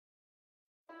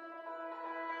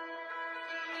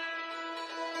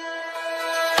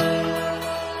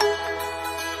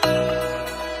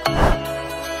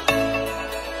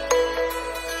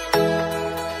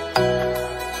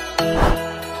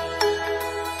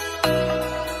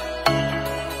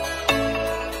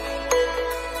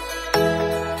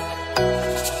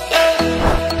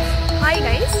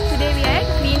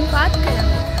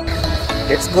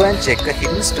Let's go and check a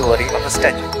hidden story of a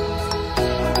statue.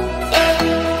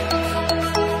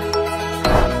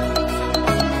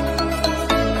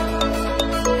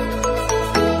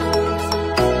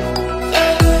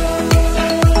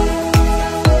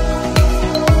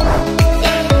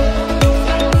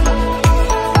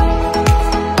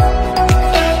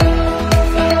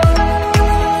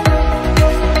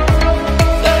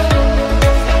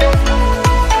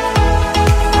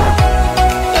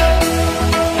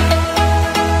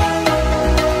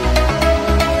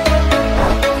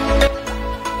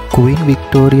 Queen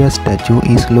Victoria's statue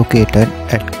is located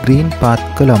at Green Path,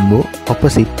 Colombo,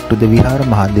 opposite to the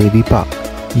Viharamahadevi Park.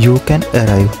 You can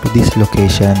arrive to this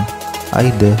location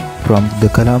either from the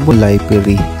Colombo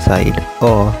Library side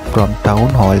or from Town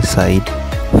Hall side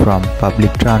from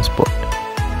public transport.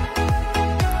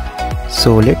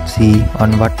 So let's see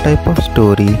on what type of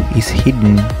story is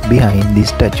hidden behind this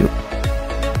statue.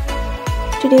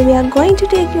 Today we are going to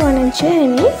take you on a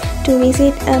journey to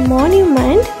visit a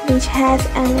monument which has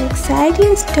an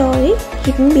exciting story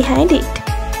hidden behind it.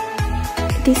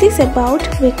 This is about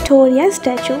Victoria's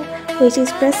statue, which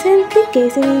is presently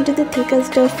gazing into the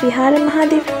thickest of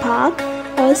Viharamahadevi Park,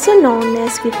 also known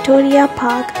as Victoria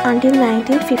Park, until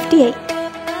 1958.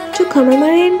 To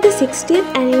commemorate the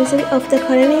 60th anniversary of the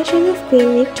coronation of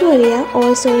Queen Victoria,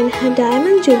 also in her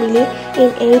Diamond Jubilee in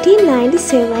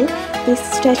 1897, this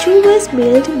statue was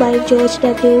built by George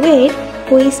W. Wade,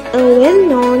 who is a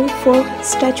well-known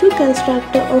statue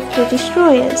constructor of British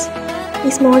royals.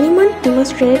 This monument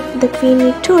demonstrates the Queen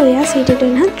Victoria seated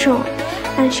on her throne,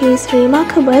 and she is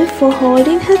remarkable for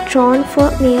holding her throne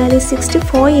for nearly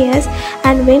 64 years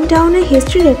and went down a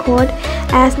history record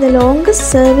as the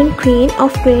longest-serving Queen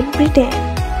of Great Britain.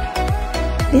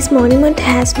 This monument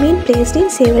has been placed in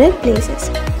several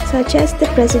places, such as the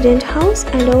President House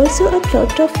and also a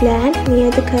plot of land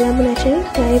near the Colombo National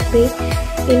Library,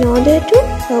 in order to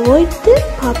avoid the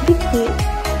public view,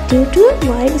 due to a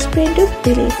widespread of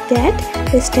belief that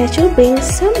the statue brings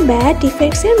some bad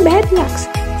effects and bad lucks.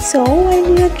 So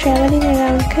while you are traveling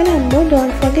around Colombo,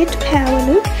 don't forget to have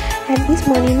a look at this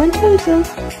monument also.